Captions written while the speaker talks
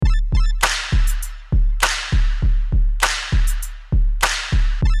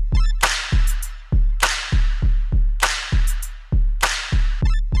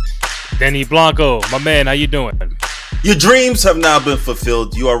Denny Blanco, my man, how you doing? Your dreams have now been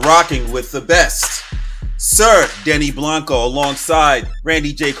fulfilled. You are rocking with the best. Sir Denny Blanco alongside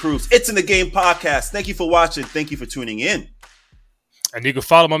Randy J. Cruz. It's in the Game podcast. Thank you for watching. Thank you for tuning in. And you can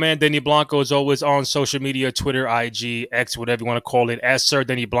follow my man Denny Blanco as always on social media, Twitter, IG, X, whatever you want to call it, as Sir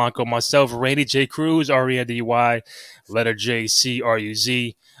Denny Blanco. Myself, Randy J. Cruz, R-E-N-D-Y, letter J,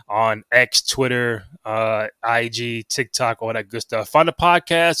 C-R-U-Z, on X, Twitter, IG, TikTok, all that good stuff. Find the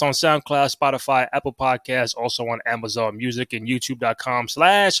podcast on SoundCloud, Spotify, Apple Podcasts, also on Amazon Music and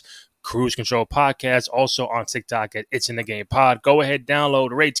YouTube.com/Cruise Control Podcast, also on TikTok at It's in the Game Pod. Go ahead,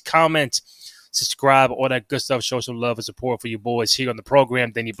 download, rate, comment, subscribe, all that good stuff. Show some love and support for you boys here on the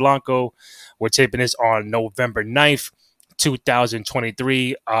program. Denny Blanco. We're taping this on November 9th,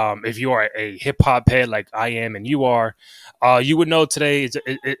 2023. If you are a hip-hop head like I am and you are, you would know today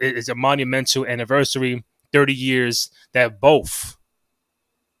is a monumental anniversary, 30 years that both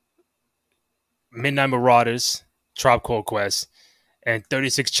Midnight Marauders, Tribe Called Quest, and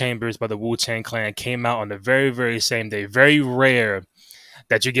 36 Chambers by the Wu-Tang Clan came out on the very, very same day. Very rare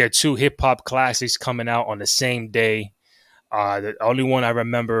that you get two hip-hop classics coming out on the same day. The only one I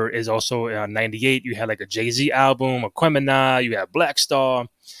remember is also 98. You had like a Jay-Z album, a Aquemini, you had Black Star.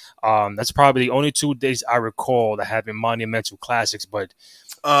 That's probably the only 2 days I recall that having monumental classics. But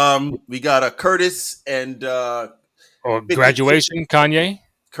we got a Curtis and or Graduation, Kanye.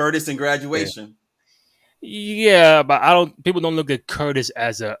 Curtis and Graduation. Yeah, but people don't look at Curtis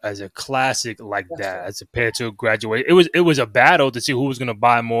as a classic like that as compared to Graduate. It was a battle to see who was gonna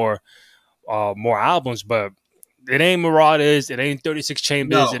buy more albums, but it ain't Maruaders, it ain't 36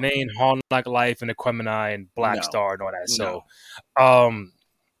 Chambers, It ain't Harlem Like Life and Aquemini and Black Star and all that. So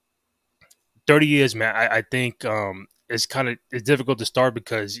 30 years, man, I think it's difficult to start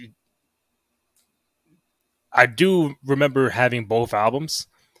because I do remember having both albums.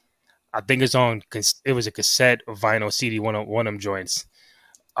 I think it was a cassette or vinyl CD, one of them joints.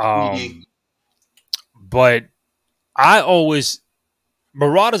 But Marauders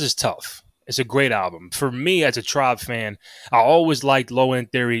is tough. It's a great album. For me, as a Tribe fan, I always liked Low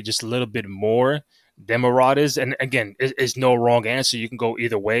End Theory just a little bit more than Marauders. And again, it's no wrong answer. You can go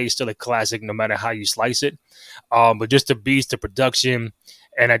either way. It's still a classic no matter how you slice it. But just the beats, the production,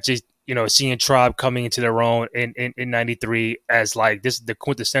 and I just, seeing Tribe coming into their own in 93 as like this is the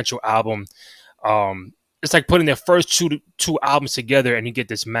quintessential album. It's like putting their first two albums together and you get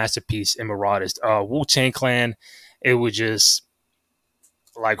this masterpiece in Marauders. Wu-Tang Clan, it was just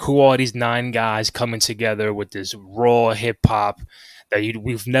like, who are these 9 guys coming together with this raw hip hop that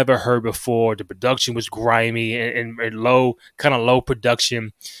we've never heard before? The production was grimy and low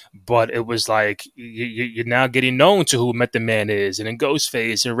production, but it was like you're now getting known to who Method Man is, and then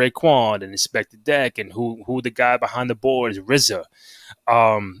Ghostface and Raekwon and Inspector Deck, and who the guy behind the board is, RZA.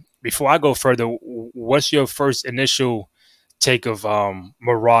 Before I go further, what's your first initial take of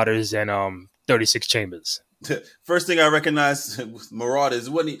Marauders and 36 Chambers? First thing I recognized with Maruaders,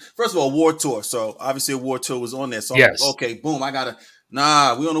 first of all, War Tour. So obviously a War Tour was on there. So yes. I'm like, okay, boom, we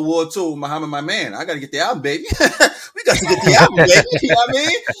on a War Tour with Muhammad, my man. I got to get the album, baby. We got to get the album, baby. You know what I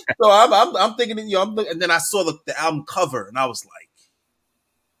mean? So I'm thinking, and then I saw the album cover and I was like,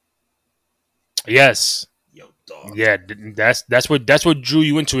 yes. Yo, dog. Yeah, that's what drew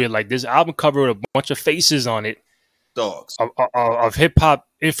you into it. Like this album cover with a bunch of faces on it. Dogs of hip hop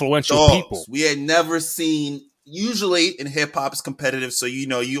influential people. We had never seen. Usually in hip hop, it's competitive, so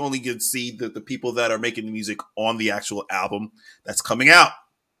you only get to see the people that are making the music on the actual album that's coming out.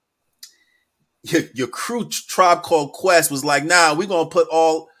 Your crew, Tribe Called Quest, was like, nah, we're gonna put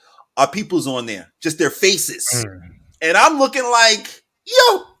all our peoples on there, just their faces. And I'm looking like,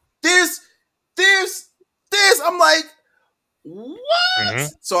 yo, there's. I'm like, what? Mm-hmm.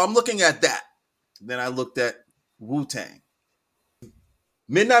 So I'm looking at that. Then I looked at Wu-Tang.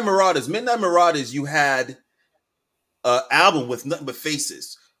 Midnight Marauders, you had an album with nothing but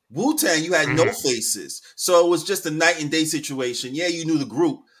faces. Wu-Tang, you had no faces. So it was just a night and day situation. Yeah, you knew the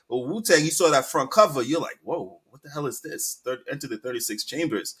group. But Wu-Tang, you saw that front cover. You're like, whoa, what the hell is this? Enter the 36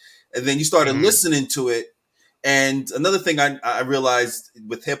 Chambers. And then you started listening to it. And another thing I realized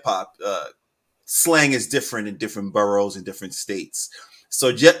with hip-hop, slang is different in different boroughs and different states.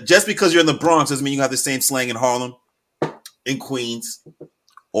 So just because you're in the Bronx doesn't mean you have the same slang in Harlem, in Queens,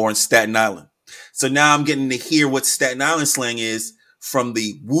 or in Staten Island. So now I'm getting to hear what Staten Island slang is from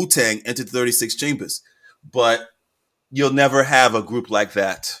the Wu-Tang Enter the 36 Chambers. But you'll never have a group like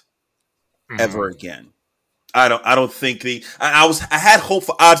that ever again. I don't think I had hope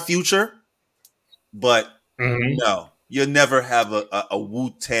for Odd Future, but no. You'll never have a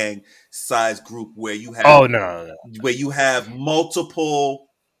Wu-Tang size group where you have no. where you have multiple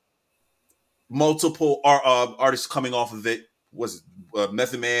multiple artists coming off of it. Was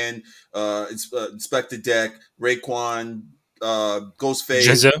Method Man, Inspector Deck, Raekwon, Ghostface,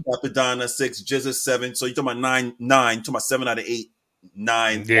 Jizza. Papadonna, 6, Jizza, 7. So you're talking about nine, talking about 7 out of 8,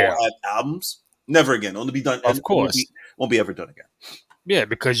 9 all Yeah, have albums. Never again. Only be done, and of course. won't be ever done again. Yeah,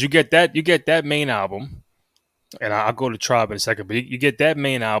 because you get that main album, and I'll go to Tribe in a second, but you get that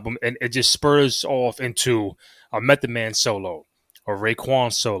main album, and it just spurs off into a Method Man solo, or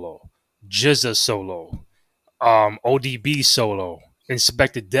Raekwon solo, Jizza solo, ODB solo,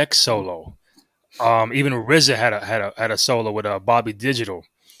 Inspector Deck solo. Even RZA had a solo with Bobby Digital.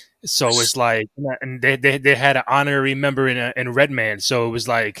 So it's like, and they had an honorary member in Redman. So it was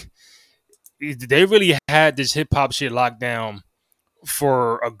like they really had this hip hop shit locked down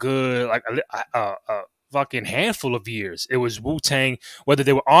for a good like a fucking handful of years. It was Wu Tang, whether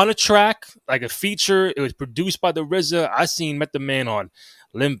they were on a track like a feature. It was produced by the RZA. I seen Method Man on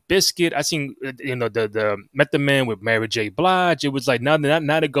Limp Bizkit. I seen the Method Man with Mary J. Blige. It was like now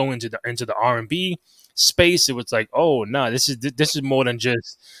to go into the R&B space. It was like, oh no, this is more than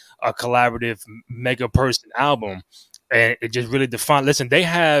just a collaborative mega person album, and it just really defined. Listen, they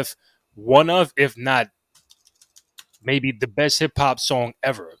have one of, if not maybe the best hip hop song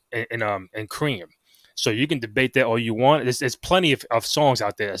ever in Cream. So you can debate that all you want. There's plenty of songs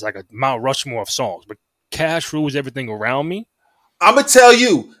out there. It's like a Mount Rushmore of songs. But Cash rules everything around me. I'm gonna tell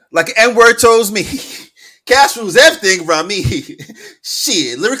you, like N word tells me, Cash rules everything around me.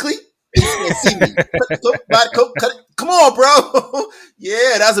 Shit, lyrically, you can't see me. Come on, bro.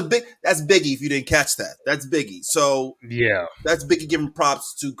 Yeah, that's Biggie. If you didn't catch that, that's Biggie. So Yeah. that's Biggie giving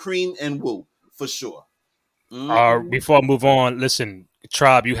props to Cream and Wu for sure. Before I move on, listen,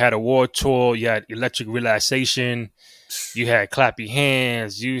 Tribe, you had a war tour, you had Electric Relaxation, you had Clappy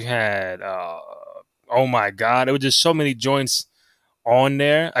Hands, you had oh my God, there were just so many joints on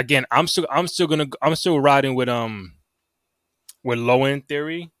there. Again, I'm still riding with Low End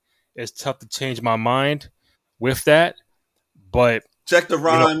Theory. It's tough to change my mind with that, but Check the you know,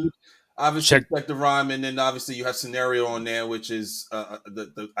 rhyme. Obviously, check. check the rhyme, and then obviously you have Scenario on there, which is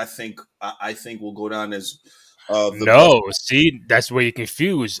the I think will go down as the best. No, see, that's where you're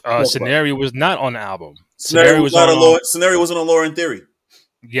confused. Talk about it. Scenario was not on the album. Scenario Scenario was was not on a Law. Scenario wasn't on Law in Theory.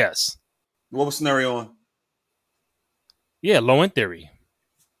 yes, What was Scenario on? yeah, Low End Theory.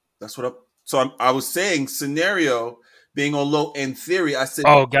 That's what. I was saying Scenario being on Low End Theory. I said.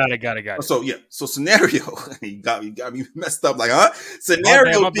 Oh, got it. So yeah. So Scenario. you got me messed up. Like huh? My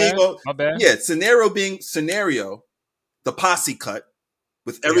Scenario being bad, on. my bad. Yeah. Scenario being Scenario. The posse cut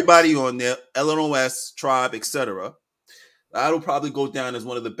with Yes. everybody on there. LNOS, Tribe, etc. That'll probably go down as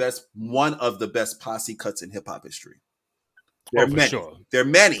one of the best posse cuts in hip hop history. There Oh, are for many. sure, There are for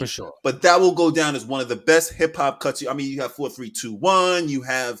many. sure. But that will go down as one of the best hip hop cuts. I mean, you have 4-3-2-1. You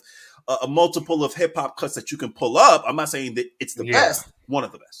have a multiple of hip hop cuts that you can pull up. I'm not saying that it's the Yeah, best. One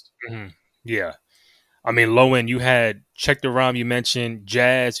of the best. yeah. I mean, Low End. You had Check the Rhyme. You mentioned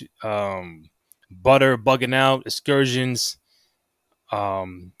Jazz, Butter, Bugging Out, Excursions,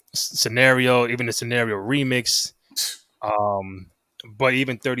 Scenario, even the Scenario remix. Um, but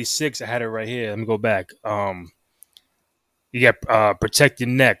even 36, I had it right here. Let me go back. You got Protect Your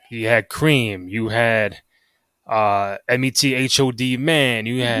Neck. You had Cream. You had METHOD Man.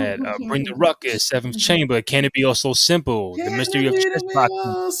 You had Bring the Ruckus, Seventh Chamber. Can It Be All So Simple? The Can Mystery it of be Chess to me Boxing.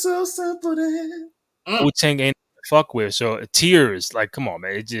 all so simple then? Wu Tang ain't fuck with. So Tears, like, come on,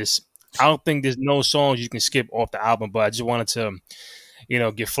 man. It just, I don't think there's no songs you can skip off the album. But I just wanted to,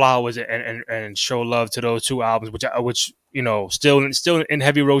 give flowers and show love to those two albums, which still in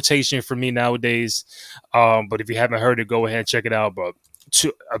heavy rotation for me nowadays. But if you haven't heard it, go ahead and check it out. But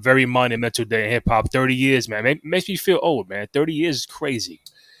a very monumental day in hip hop. 30 years, man. Makes me feel old, man. 30 years is crazy.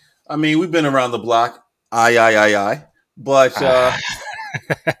 I mean, we've been around the block. Aye. But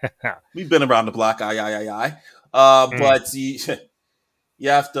we've been around the block. Aye. Mm. But you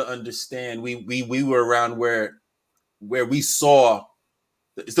have to understand, we were around where we saw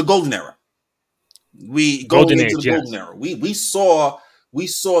it's the golden era. We going Golden into age, the golden yes. era. We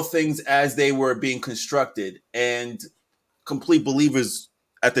saw things as they were being constructed, and complete believers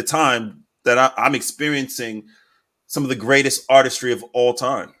at the time that I'm experiencing some of the greatest artistry of all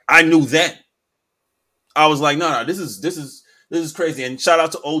time. I knew then. I was like, no, this is crazy. And shout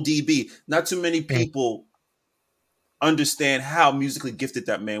out to ODB. Not too many Mm. people understand how musically gifted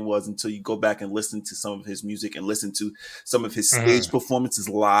that man was until you go back and listen to some of his music and listen to some of his stage Mhm. performances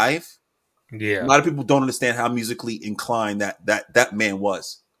live. A Yeah. lot of people don't understand how musically inclined that man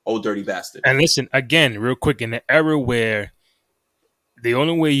was. Old dirty bastard. And listen, again, real quick, in the era where the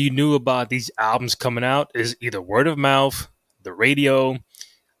only way you knew about these albums coming out is either word of mouth, the radio,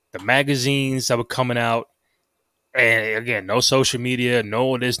 the magazines that were coming out. And again, no social media,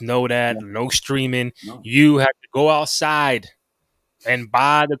 no this, no that, No, no streaming. no. You have to go outside and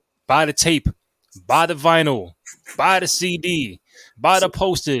buy the tape, buy the vinyl, buy the CD, buy the So,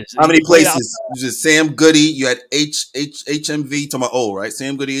 posters. how many Wait out places? You just Sam Goody. You had HMV. Talking about old, right?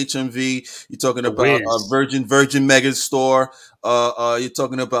 Sam Goody HMV. You're talking the about Wiz. Virgin Mega Store. You're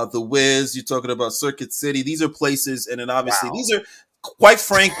talking about the Wiz. You're talking about Circuit City. These are places, and then obviously Wow, these are, quite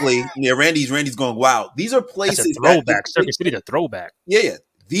frankly, yeah. Randy's going wow. These are that's a places that, throwback. Circuit City's a throwback. yeah.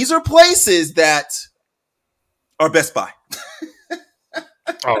 These are places that are Best Buy.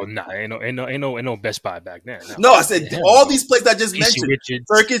 Oh no, ain't no Best Buy back then. No, No, I said hell all no. these places I just PC mentioned: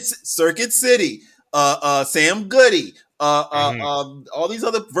 Richards. Circuit City, Sam Goody, Hmm. all these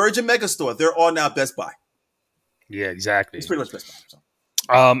other Virgin Megastore. They're all now Best Buy. Yeah, It's exactly. pretty much Best Buy. So.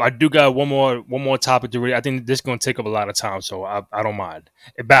 I do got one more topic to read. I think this is gonna take up a lot of time, so I don't mind.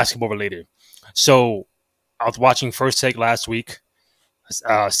 Basketball related. So I was watching First Take last week.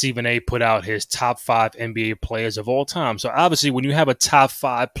 Stephen A. put out his top 5 NBA players of all time. So obviously, when you have a top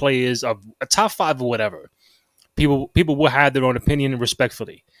 5 players of a top 5 of whatever, people will have their own opinion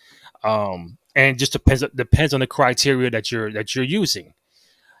respectfully. And it just depends on the criteria that you're using.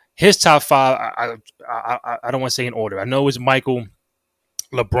 His top 5, I don't want to say in order. I know it's Michael,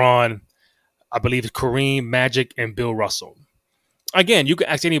 LeBron, I believe it's Kareem, Magic, and Bill Russell. Again, you can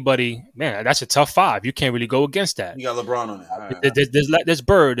ask anybody, man, that's a tough 5. You can't really go against that. You got LeBron on it. All right, There's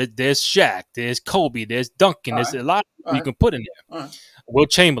Bird, there's Shaq, there's Kobe, there's Duncan, all there's right, a lot of all people you right, can put in there. all right, Will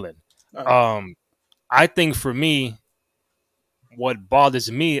Chamberlain. all right. Um, I think for me, what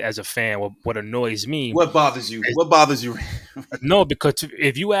bothers me as a fan, what annoys me, What bothers you? is What bothers you? no, because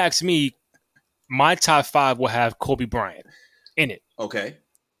if you ask me, my top 5 will have Kobe Bryant in it, Okay.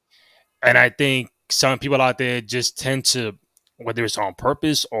 and I think some people out there just tend to, whether it's on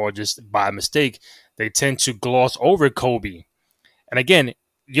purpose or just by mistake, they tend to gloss over Kobe. And again,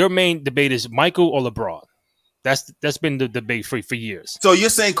 your main debate is Michael or LeBron. That's been the debate for years. So you're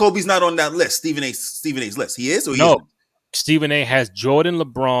saying Kobe's not on that list, Stephen A's list. He is or he No, isn't? Stephen A. has Jordan,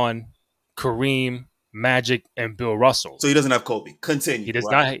 LeBron, Kareem, Magic, and Bill Russell. So he doesn't have Kobe. He Continue. does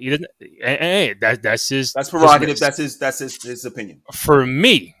Right. not. He doesn't. Hey, that's That's his prerogative. list. That's his opinion. For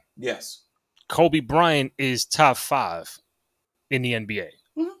me, Yes. Kobe Bryant is top 5 in the NBA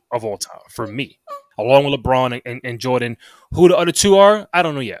Mhm. of all time. For me, along with LeBron and Jordan. Who the other 2 are, I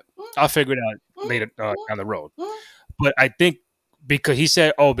don't know yet. I'll figure it out later down the road. But I think because he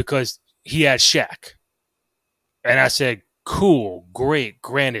said, "Oh, because he had Shaq," and I said, "Cool, great,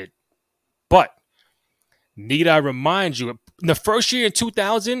 granted." But need I remind you, in the first year in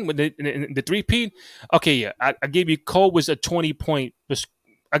 2000, with the three-peat, okay, yeah, I gave you Cole was a 20-point.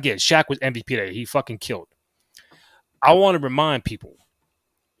 Again, Shaq was MVP there. He fucking killed. I want to remind people,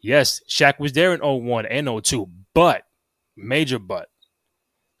 yes, Shaq was there in 01 and 02, but, major but,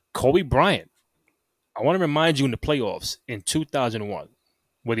 Kobe Bryant, I want to remind you in the playoffs in 2001,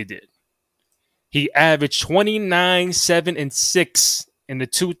 what he did. He averaged 29, 7, and 6 in the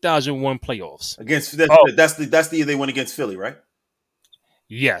 2001 playoffs. Against Oh, that's the year they went against Philly, right?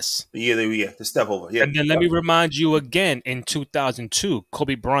 yes. The year the step over. Yeah. And then let me remind you again in 2002,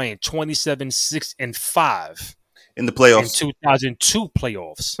 Kobe Bryant, 27, 6, and 5 In the in playoffs. 2002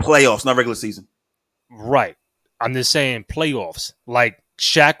 playoffs. Playoffs, not regular season. Right. I'm just saying playoffs. Like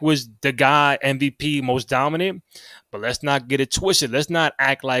Shaq was the guy, MVP, most dominant, but let's not get it twisted. Let's not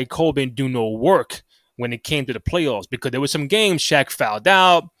act like Kobe didn't do no work when it came to the playoffs because there were some games Shaq fouled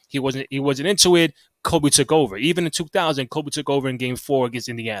out. He wasn't into it. Kobe took over. Even in 2000, Kobe took over in Game 4 against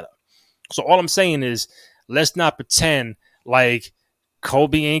Indiana. So all I'm saying is, let's not pretend like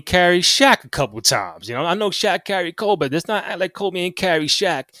Kobe ain't carried Shaq a couple times. You know, I know Shaq carried Kobe, but let's not act like Kobe ain't carried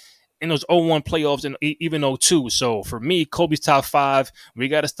Shaq in those 01 playoffs and even 02. So for me, Kobe's top 5. We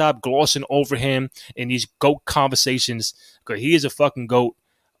got to stop glossing over him in these GOAT conversations because he is a fucking GOAT.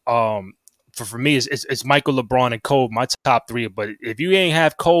 For me, it's Michael, LeBron, and Kobe, my top 3. But if you ain't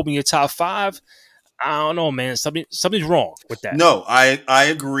have Kobe in your top 5, I don't know, man. Something's wrong with that. No, I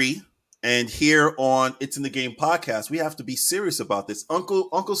agree. And here on It's in the Game podcast, we have to be serious about this.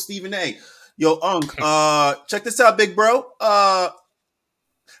 Uncle Stephen A. Yo, Unc, check this out, big bro.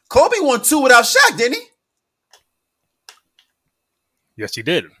 Kobe won 2 without Shaq, didn't he? Yes, he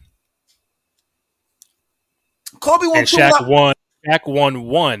did. Kobe won And 2 without. Shaq won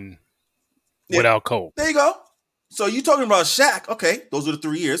 1 without Kobe. There you go. So you talking about Shaq? Okay, those are the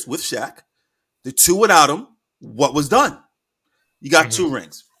 3 years with Shaq. The 2 without him. What was done? You got 2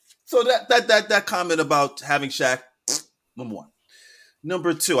 rings. So that comment about having Shaq, number 1.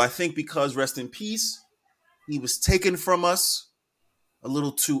 Number 2, I think because rest in peace, he was taken from us a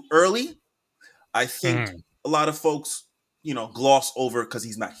little too early. I think a lot of folks, gloss over because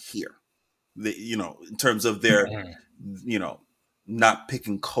he's not here. In terms of their, you know, not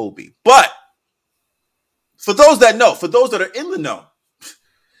picking Kobe. But for those that know, for those that are in the know,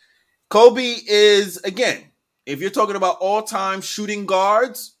 Kobe is, again, if you're talking about all-time shooting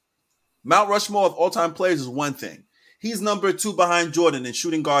guards, Mount Rushmore of all-time players is one thing. He's number 2 behind Jordan in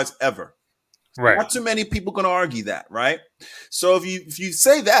shooting guards ever. Right. Not too many people going to argue that, right? So if you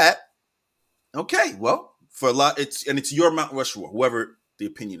say that, okay, well, for a lot, it's your Mount Rushmore, whoever the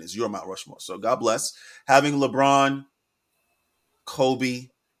opinion is, your Mount Rushmore. So God bless. Having LeBron, Kobe,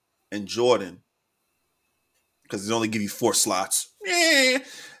 and Jordan, because they only give you 4 slots.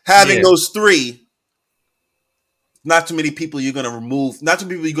 Having those 3, not too many people you're going to remove. Not too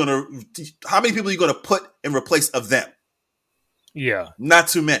many people you're going to. How many people are you going to put in replace of them? Yeah. Not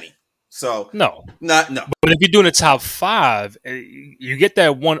too many. So no. No. But if you're doing a top 5, you get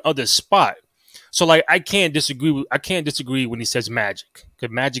that one other spot. So like I can't disagree when he says Magic,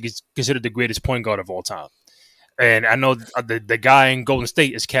 because Magic is considered the greatest point guard of all time, and I know the guy in Golden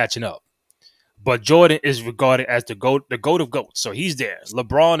State is catching up. But Jordan is regarded as the goat of goats, so he's there.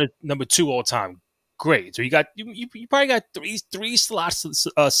 LeBron is number 2 all time. Great. So you probably got three slots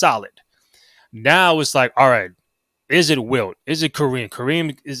solid. Now it's like, all right, is it Wilt? Is it Kareem?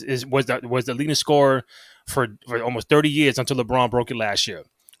 Kareem was the leading scorer for almost 30 years until LeBron broke it last year.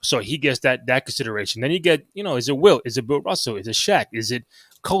 So he gets that consideration. Then you get, is it Wilt? Is it Bill Russell? Is it Shaq? Is it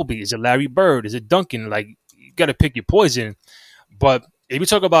Kobe? Is it Larry Bird? Is it Duncan? Like, you got to pick your poison. But if you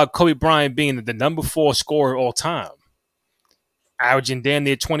talk about Kobe Bryant being the number 4 scorer all time, averaging damn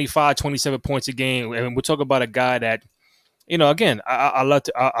near 25, 27 points a game, and we're talking about a guy that, again, I want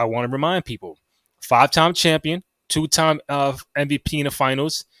to remind people, 5-time champion, 2-time MVP in the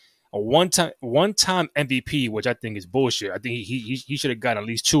finals, a one-time MVP, which I think is bullshit. I think he should have gotten at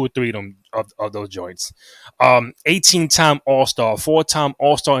least 2 or 3 of them of those joints. 18-time All-Star, 4-time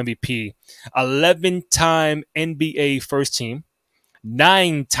All-Star MVP, 11-time NBA first team,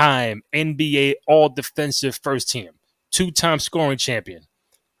 9-time NBA All-Defensive first team, 2-time scoring champion,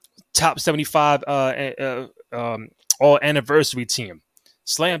 top 75 All Anniversary team,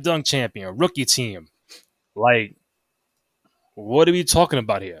 slam dunk champion, rookie team. Like, what are we talking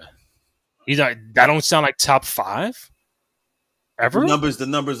about here? He's like, that don't sound like top 5 ever. The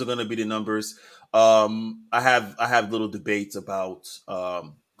numbers are going to be the numbers. I have little debates about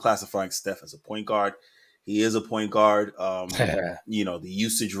classifying Steph as a point guard. He is a point guard. The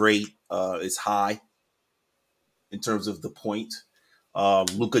usage rate is high in terms of the point.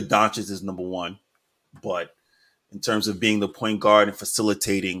 Luka Doncic is number 1, but in terms of being the point guard and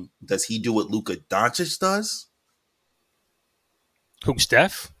facilitating, does he do what Luka Doncic does? Who,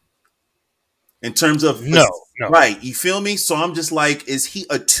 Steph? In terms of no. Right, you feel me? So I'm just like, is he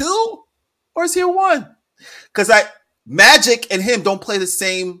a 2 or is he a 1? Because Magic and him don't play the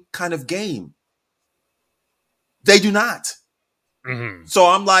same kind of game. They do not. Mm-hmm. So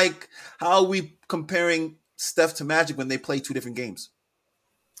I'm like, how are we comparing Steph to Magic when they play 2 different games?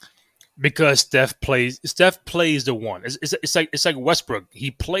 Because Steph plays the 1. It's like Westbrook.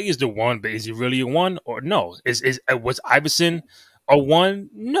 He plays the 1, but is he really a 1 or no? Was Iverson a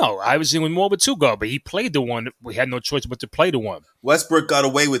 1? No, Iverson was more of a 2 guard, but he played the 1. We had no choice but to play the 1. Westbrook got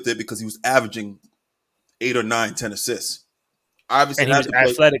away with it because he was averaging 8 or 9, 10 assists. Iverson and he was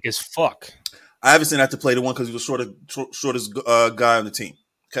athletic as fuck. Iverson had to play the 1 because he was shortest guy on the team.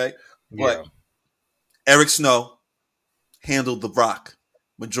 Okay, but Eric Snow handled the rock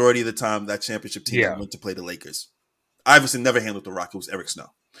majority of the time. That championship team that went to play the Lakers. Iverson never handled the rock. It was Eric Snow.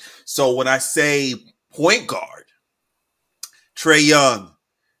 So when I say point guard, Trae Young,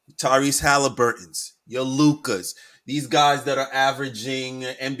 Tyrese Halliburton's, your Lukas, these guys that are averaging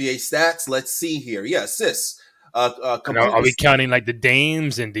NBA stats. Let's see here. Yeah, assists. Are we counting like the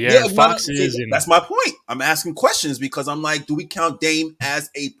Dames and the Aaron Foxes? That's my point. I'm asking questions because I'm like, do we count Dame as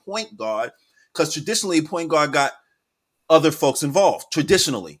a point guard? Because traditionally, point guard got other folks involved.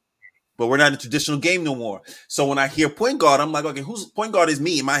 Traditionally, but we're not in a traditional game no more. So when I hear point guard, I'm like, okay, who's point guard is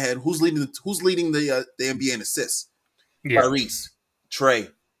me in my head? Who's leading the NBA in assists? Yeah. Tyrese,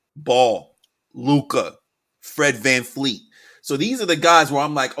 Trae, Ball, Luka, Fred VanVleet. So these are the guys where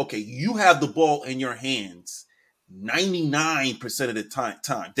I'm like, okay, you have the ball in your hands 99% of the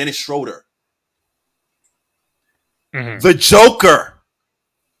time. Dennis Schroeder. Mm-hmm. The Joker.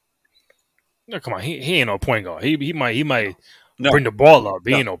 No, come on. He ain't no point guard. He might bring the ball up,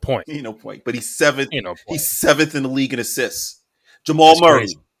 but he ain't no point. He ain't no point. But he's 7th. He's 7th in the league in assists. That's Murray.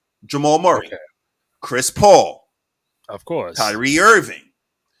 crazy. Jamal Murray. Okay. Chris Paul. Of course. Kyrie Irving.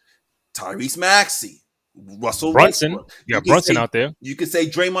 Tyrese Maxey. Russell Brunson. Westbrook. Yeah, Brunson out there. You could say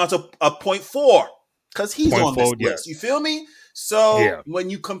Draymond's a point four because he's Point on this forward, list. yes. You feel me? So Yeah. when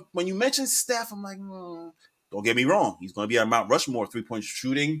you mention Steph, I'm like, don't get me wrong. He's going to be on Mount Rushmore 3-point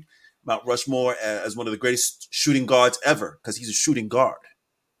shooting. Mount Rushmore as one of the greatest shooting guards ever because he's a shooting guard.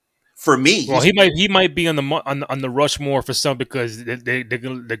 For me, Well, he might be on the Rushmore for some because they're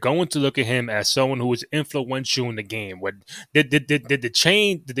going to look at him as someone who was influential in the game. What did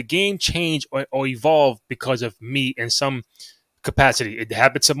the game change or evolve because of me in some capacity? It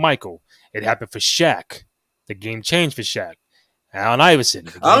happened to Michael. It happened for Shaq. The game changed for Shaq. Allen Iverson.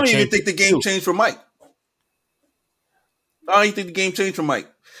 The I game don't even changed think the for game you. changed for Mike. I don't even think the game changed for Mike. I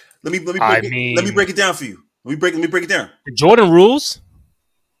Let me mean, break it down for you. Let me break it down. Jordan rules.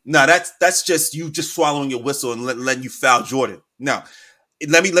 No, that's just you just swallowing your whistle and letting you foul Jordan. Now,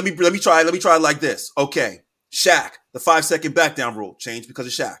 let me try it like this. Okay, Shaq, the 5-second back down rule changed because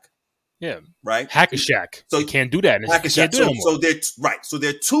of Shaq, Yeah, right? hack a Shaq. So You can't do that. Hack a You can't Shaq. do it no more. So they're right. So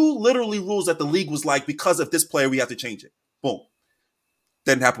there are two literally rules that the league was like because of this player we have to change it. Boom.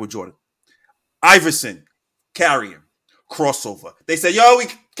 Didn't happen with Jordan. Iverson, carry him, crossover. They say, yo, we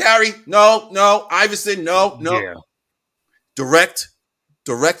carry. No. Iverson, no. Yeah,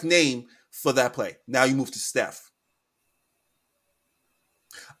 Direct name for that play. Now you move to Steph.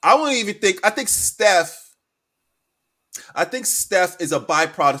 I wouldn't even think. I think Steph is a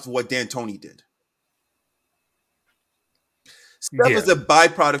byproduct of what D'Antoni did. Steph yeah, is a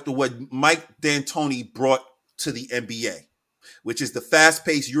byproduct of what Mike D'Antoni brought to the NBA, which is the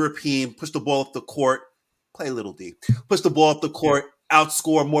fast-paced European, push the ball up the court, play a little D, push the ball up the yeah. court,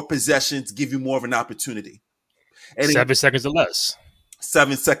 outscore more possessions, give you more of an opportunity. And 7 seconds or less.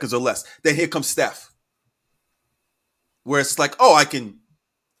 7 seconds or less. Then here comes Steph, where it's like, oh, I can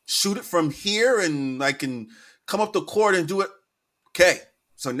shoot it from here and I can come up the court and do it. Okay,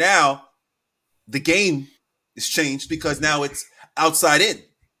 so now the game is changed because now it's outside in.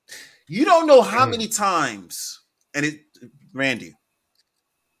 You don't know how many times, Randy,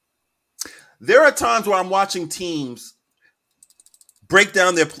 there are times where I'm watching teams break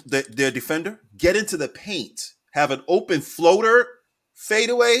down their defender, get into the paint, have an open floater,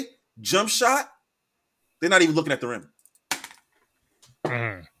 fadeaway, jump shot. They're not even looking at the rim.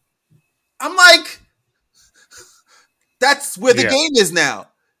 Mm. I'm like, that's where the Yeah, game is now.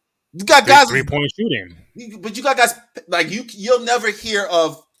 You got guys, 3-point shooting. but you got guys like you'll never hear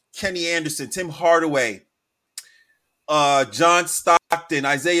of Kenny Anderson, Tim Hardaway, John Stockton,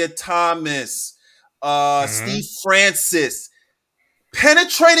 Isaiah Thomas, Steve Francis,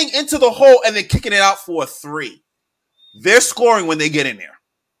 penetrating into the hole and then kicking it out for a three. They're scoring when they get in there.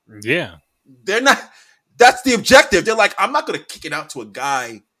 Yeah, They're not. That's the objective. They're like, I'm not going to kick it out to a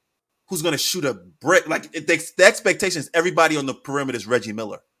guy who's going to shoot a brick. Like the expectation is everybody on the perimeter is Reggie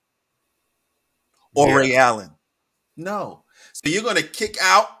Miller or Ray Allen. No. So you're going to kick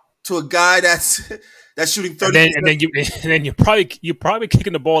out to a guy that's shooting 30%. And then you're probably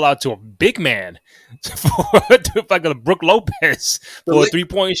kicking the ball out to a big man, like a Brook Lopez for a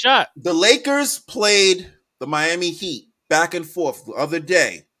 3-point shot. The Lakers played the Miami Heat back and forth the other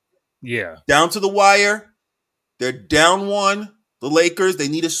day. Yeah, Down to the wire. They're down one. The Lakers, they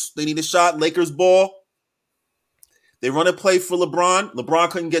need a shot. Lakers ball. They run a play for LeBron. LeBron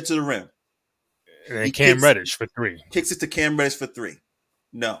couldn't get to the rim. and then Cam Reddish for 3. Kicks it to Cam Reddish for 3.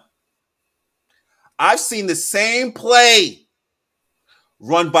 No. I've seen the same play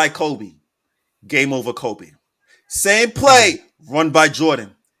run by Kobe. Game over Kobe. Same play run by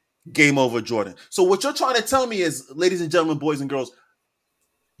Jordan. Game over Jordan. So what you're trying to tell me is, ladies and gentlemen, boys and girls,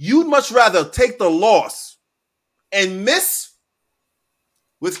 you'd much rather take the loss and miss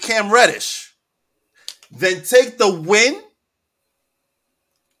with Cam Reddish than take the win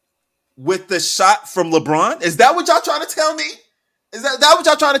with the shot from LeBron? Is that what y'all trying to tell me? Is that what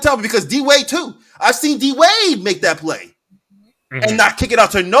y'all trying to tell me? Because D-Wade too. I've seen D-Wade make that play and not kick it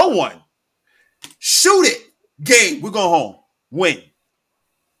out to no one. Shoot it. Game. We're going home. Win.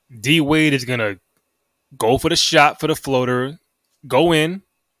 D-Wade is going to go for the shot for the floater, go in,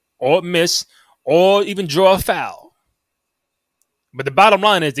 or miss, or even draw a foul. But the bottom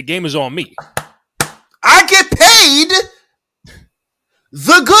line is the game is on me. I get paid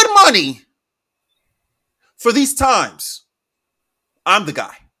the good money for these times. I'm the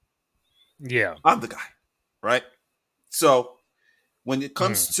guy. Yeah. I'm the guy. Right? So when it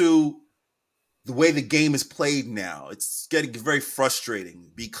comes to the way the game is played now, it's getting very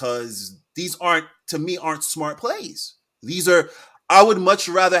frustrating because these aren't smart plays. These are, I would much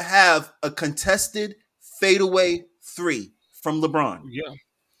rather have a contested fadeaway 3 from LeBron. Yeah.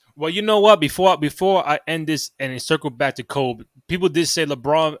 Well, you know what? Before I end this and circle back to Kobe, people did say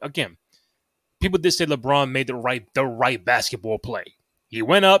LeBron again. people did say LeBron made the right basketball play. He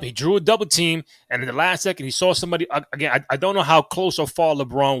went up, he drew a double team, and in the last second, he saw somebody. Again, I don't know how close or far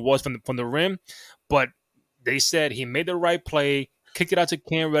LeBron was from the rim, but they said he made the right play, kicked it out to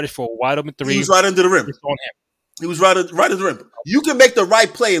Cam Reddish for a wide open He three. was right under the rim. It's on him. He was right under the rim. You can make the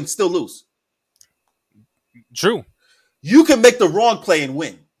right play and still lose. True. You can make the wrong play and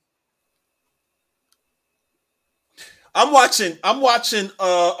win. I'm watching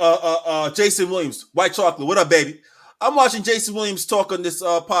Jason Williams, White Chocolate. What up, baby? I'm watching Jason Williams talk on this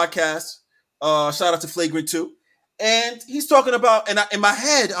podcast. Shout out to Flagrant 2. And he's talking about, and in my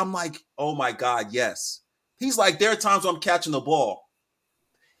head, I'm like, oh my God, yes. He's like, there are times when I'm catching the ball,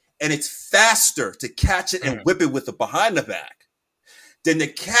 and it's faster to catch it and whip it with the behind the back than to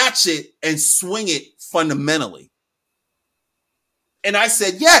catch it and swing it fundamentally. And I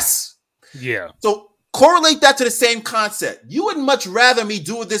said, yes. Yeah. So correlate that to the same concept. You would much rather me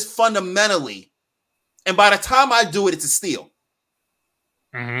do this fundamentally, and by the time I do it, it's a steal.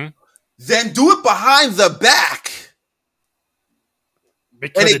 Then do it behind the back.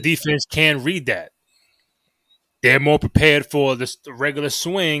 Because the defense can read that. They're more prepared for the regular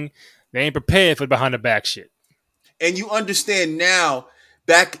swing. They ain't prepared for the behind the back shit. And you understand now,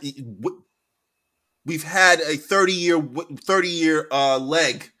 we've had a 30-year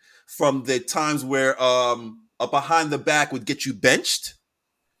leg from the times where a behind the back would get you benched,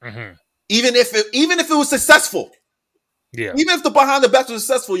 even if it was successful. Yeah. Even if the behind the back was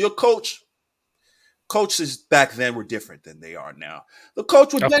successful, your coaches back then were different than they are now. The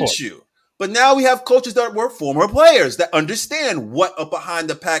coach would bench you, but now we have coaches that were former players that understand what a behind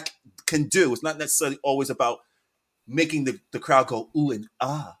the back can do. It's not necessarily always about making the crowd go ooh and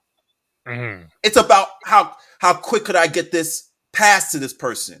ah. It's about how quick could I get this pass to this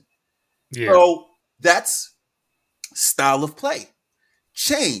person. Yeah. So that's style of play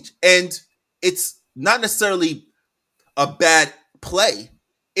change, and it's not necessarily a bad play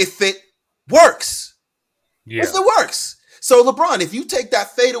if it works. Yeah. If it works. So LeBron, if you take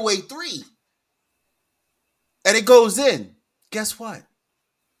that fadeaway three and it goes in, guess what?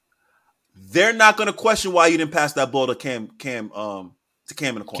 They're not going to question why you didn't pass that ball to Cam in the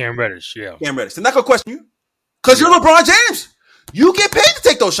corner. Cam Reddish, yeah. Cam Reddish. They're not going to question you because you're LeBron James. You get paid to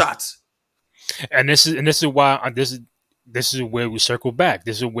take those shots. And this is why this is where we circle back.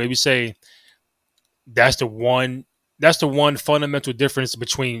 This is where we say that's the one fundamental difference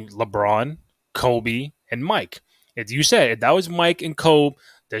between LeBron, Kobe, and Mike. If you said if that was Mike and Kobe,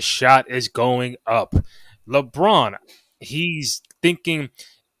 the shot is going up. LeBron, he's thinking.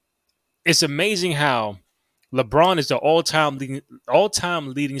 It's amazing how LeBron is the all-time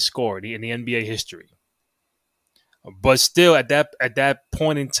leading scorer in the NBA history. But still, at that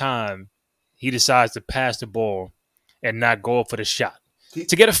point in time, he decides to pass the ball and not go for the shot.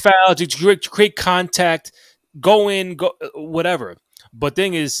 To get a foul, to create contact, go in, go whatever. But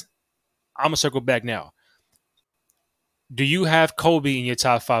thing is, I'm going to circle back now. Do you have Kobe in your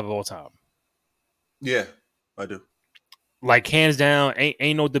top 5 of all time? Yeah, I do. Like, hands down,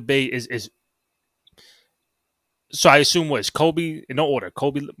 ain't no debate. Is So I assume what is Kobe in no order?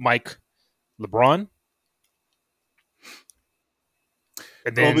 Kobe, Mike, LeBron?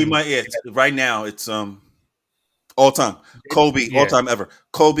 And then, Kobe, Mike, yeah. Right now, it's all time. Kobe, all time ever.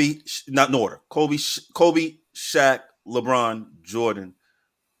 Kobe, not in order. Kobe, Shaq, LeBron, Jordan,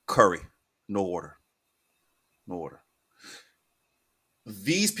 Curry. No order. No order.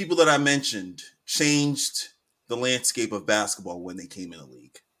 These people that I mentioned changed the landscape of basketball when they came in the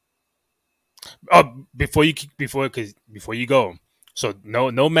league. Before you go, so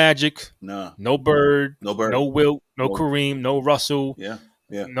no Magic, no Bird, no Wilt, no Kareem, no Russell,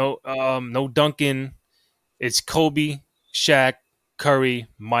 no Duncan. It's Kobe, Shaq, Curry,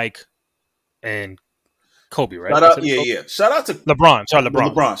 Mike, and Kobe, right? Shout out, yeah. Shout out to LeBron. Sorry,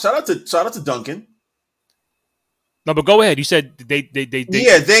 LeBron. Shout out to Duncan. No, but go ahead. You said they listen.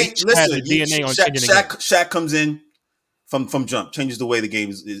 The DNA on changing the game. Shaq comes in from jump, changes the way the game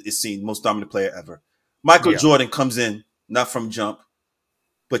is seen. Most dominant player ever. Michael Jordan comes in not from jump,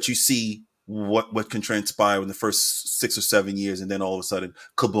 but you see what can transpire in the first 6 or 7 years, and then all of a sudden,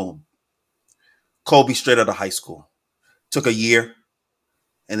 kaboom. Kobe straight out of high school. Took a year,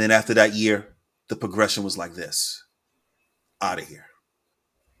 and then after that year, the progression was like this. Out of here.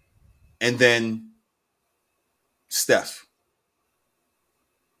 And then Steph.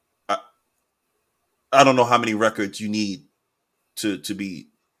 I don't know how many records you need to be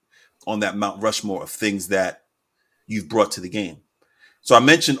on that Mount Rushmore of things that you've brought to the game. So I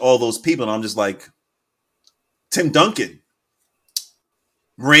mentioned all those people, and I'm just like, Tim Duncan.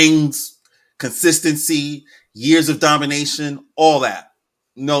 Rings, consistency, years of domination, all that.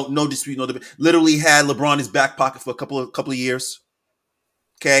 No dispute, no debate. Literally had LeBron in his back pocket for a couple of years.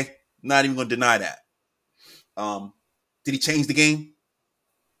 Okay, not even going to deny that. Did he change the game?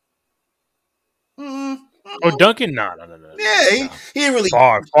 Oh, Duncan? No, no, no, no, no, Yeah, no. he didn't really.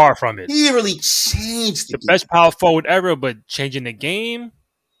 Far from it. He didn't really change the The game. best power forward ever, but changing the game?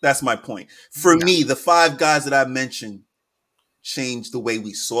 That's my point. For No. me, the 5 guys that I mentioned changed the way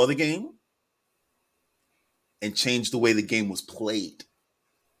we saw the game and changed the way the game was played.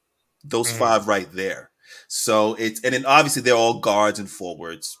 Those 5 right there. So and then obviously they're all guards and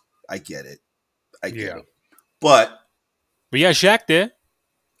forwards. I get it. But yeah, Shaq there.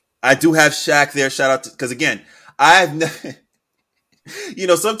 I do have Shaq there. Shout out to, because again, I've never.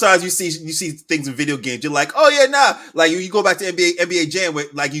 Sometimes you see things in video games. You're like, oh yeah, nah. Like you go back to NBA Jam where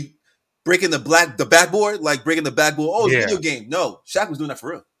like you breaking the backboard, like breaking the backboard. Oh, it's a video game. No, Shaq was doing that for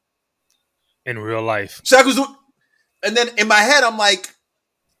real. In real life, Shaq was doing, and then in my head, I'm like,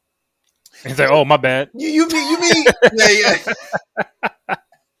 he's like, oh my bad. You mean yeah.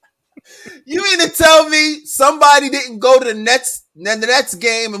 You mean to tell me somebody didn't go to the Nets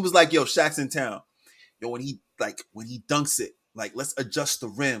game and was like, yo, Shaq's in town. Yo, when he dunks it, like, let's adjust the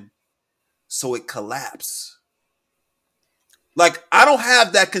rim so it collapse. Like, I don't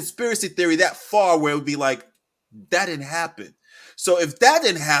have that conspiracy theory that far where it would be like, that didn't happen. So if that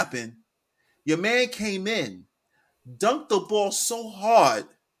didn't happen, your man came in, dunked the ball so hard,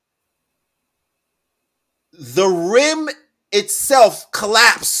 the rim itself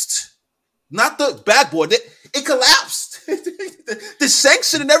collapsed. Not the backboard. It collapsed. The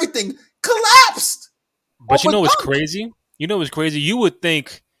sanction and everything collapsed. But you know what's crazy? You would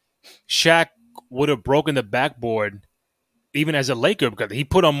think Shaq would have broken the backboard even as a Laker because he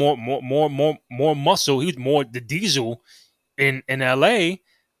put on more muscle. He was more the diesel in LA,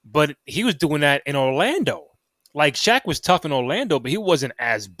 but he was doing that in Orlando. Like Shaq was tough in Orlando, but he wasn't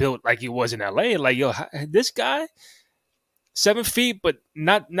as built like he was in LA. Like, yo, this guy 7 feet, but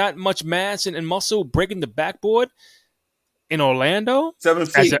not much mass and muscle, breaking the backboard in Orlando 7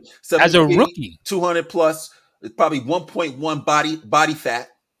 feet as a rookie, 200 plus, probably 1.1 body fat,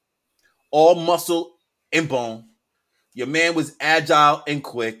 all muscle and bone. Your man was agile and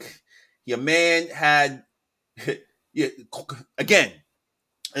quick. Your man had, again,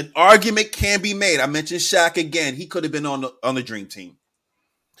 an argument can be made. I mentioned Shaq again. He could have been on the dream team.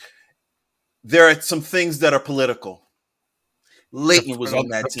 There are some things that are political. Leighton was on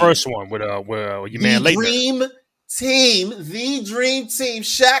that the team. First one with your man Leighton. The dream team.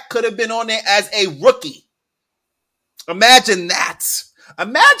 Shaq could have been on there as a rookie. Imagine that.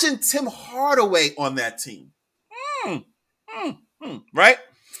 Imagine Tim Hardaway on that team. Right?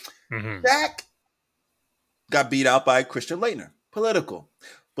 Mm-hmm. Shaq got beat out by Christian Laettner. Political.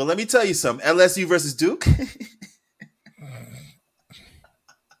 But let me tell you something. LSU versus Duke.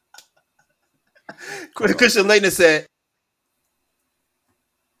 Christian Laettner said,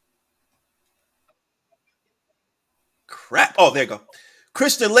 crap. Oh, there you go.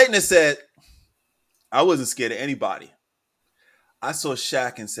 Christian Laettner said, I wasn't scared of anybody. I saw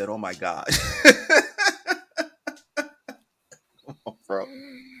Shaq and said, oh my God. Come on, bro.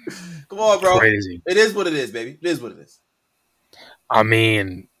 Come on, bro. Crazy. It is what it is, baby. It is what it is. I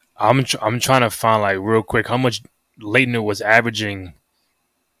mean, I'm trying to find like real quick how much Leighton was averaging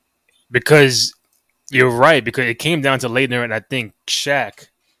because you're right because it came down to Leighton and I think Shaq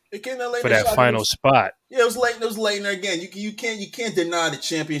for that final spot. Yeah, it was Leighton again. You can't deny the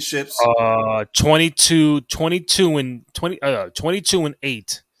championships. 22 and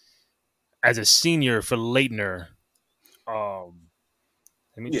 8 as a senior for Leighton.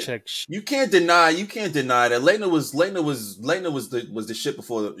 Let me check. You can't deny that. Leighton was the shit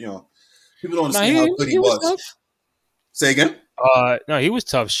before people don't understand how good he was. Tough. Say again? No, he was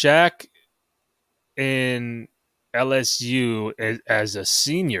tough. Shaq in LSU as a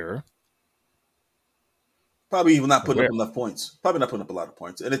senior. Probably not putting up enough points. Probably not putting up a lot of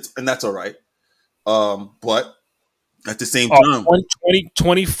points. And that's all right. But at the same time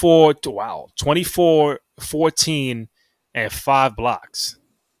 24 24 14 and 5 blocks.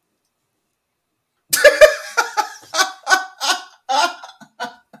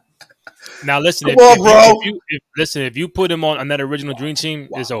 Now listen, if you put him on that original dream team,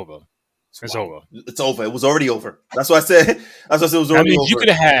 it's over. It's over. It's over. It was already over. That's why I said it was already over. You could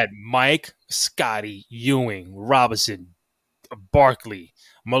have had Mike, Scotty, Ewing, Robinson, Barkley,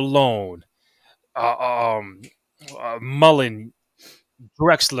 Malone, Mullen,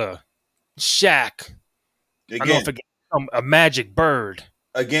 Drexler, Shaq. Again, I don't forget a Magic Bird.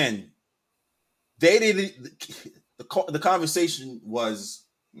 Again, they didn't. The conversation was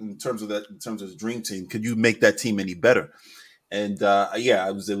in terms of the dream team. Could you make that team any better? And yeah,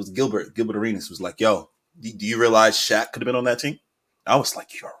 it was Gilbert Arenas was like, "Yo, do you realize Shaq could have been on that team?" I was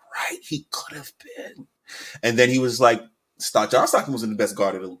like, "You're right, he could have been." And then he was like, John Stockton wasn't the best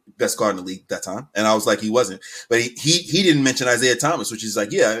guard in the league at that time, and I was like, he wasn't. But he didn't mention Isaiah Thomas, which is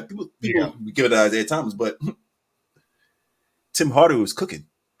like, yeah, people give it to Isaiah Thomas, but Tim Hardaway was cooking.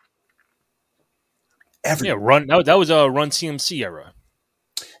 Run that was a Run CMC era.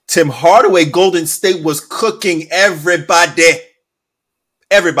 Tim Hardaway, Golden State was cooking everybody.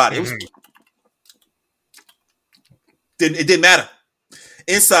 Everybody. Mm-hmm. It didn't matter.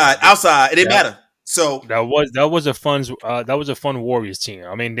 Inside, outside, it didn't matter. So that was a fun Warriors team.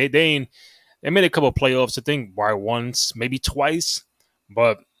 I mean, they made a couple of playoffs, I think, by once, maybe twice,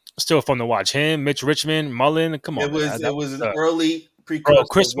 but still fun to watch. Him, Mitch Richmond, Mullen. Come on, it was an early precursor of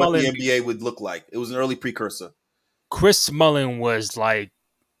what Mullen, the NBA would look like. It was an early precursor. Chris Mullen was like,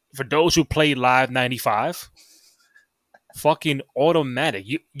 for those who played Live 95, fucking automatic.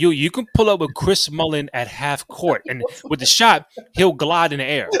 You can pull up with Chris Mullen at half court, and with the shot, he'll glide in the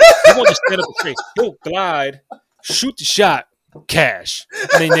air. He won't just stand up straight. He'll glide, shoot the shot, cash.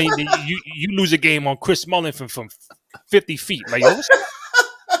 And then you lose a game on Chris Mullen from 50 feet. Like, it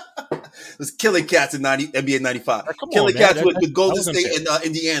was killing cats in NBA 95. Killing cats with Golden State and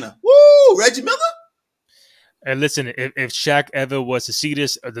Indiana. Woo! Reggie Miller? And listen, if Shaq ever was to see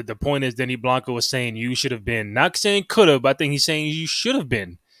this, the point is Denny Blanco was saying you should have been, not saying could have, but I think he's saying you should have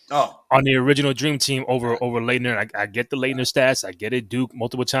been on the original Dream Team over Leitner. I get the Leitner stats. I get it. Duke,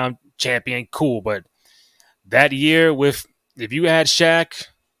 multiple time champion, cool. But that year, if you had Shaq,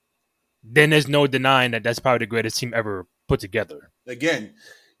 then there's no denying that that's probably the greatest team ever put together. Again,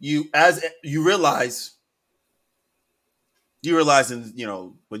 you realize,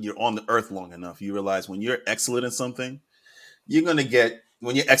 when you're on the earth long enough, you realize when you're excellent in something, you're gonna get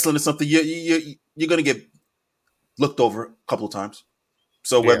looked over a couple of times.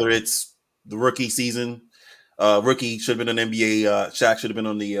 So whether it's the rookie season, rookie should have been an NBA, Shaq should have been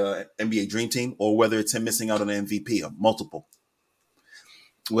on the NBA Dream Team, or whether it's him missing out on an MVP, multiple.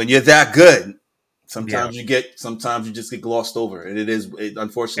 When you're that good, sometimes you just get glossed over, and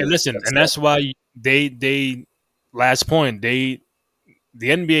unfortunately. And listen, that's why they last point, the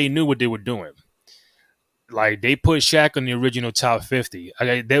NBA knew what they were doing. Like, they put Shaq on the original top 50.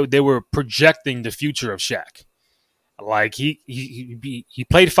 They were projecting the future of Shaq. Like, he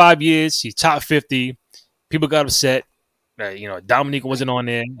played 5 years. He's top 50. People got upset. Dominique wasn't on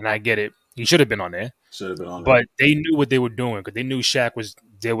there, and I get it. He should have been on there. But they knew what they were doing because they knew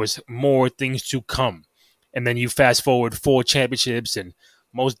there was more things to come. And then you fast forward 4 championships and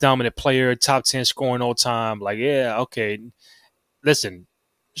most dominant player, top 10 scoring all time. Like, yeah, okay. Listen,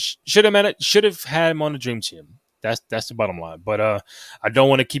 should have had him on the Dream Team. That's the bottom line. But I don't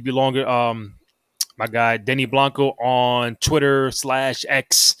want to keep you longer. My guy Denny Blanco on Twitter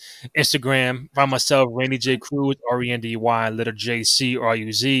 /X, Instagram. Find myself Randy J Cruz, RENDY, letter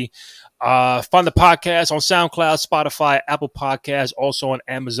JCRUZ. Find the podcast on SoundCloud, Spotify, Apple Podcasts, also on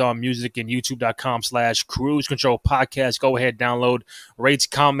Amazon Music and YouTube.com/Cruise Control Podcast. Go ahead, download, rate,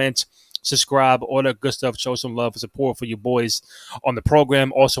 comment, subscribe, all that good stuff. Show some love and support for your boys on the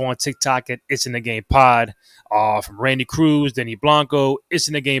program. Also on TikTok at It's in the Game Pod. From Randy Cruz, Denny Blanco, It's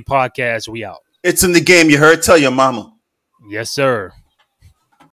in the Game Podcast. We out. It's in the game, you heard? Tell your mama. Yes, sir.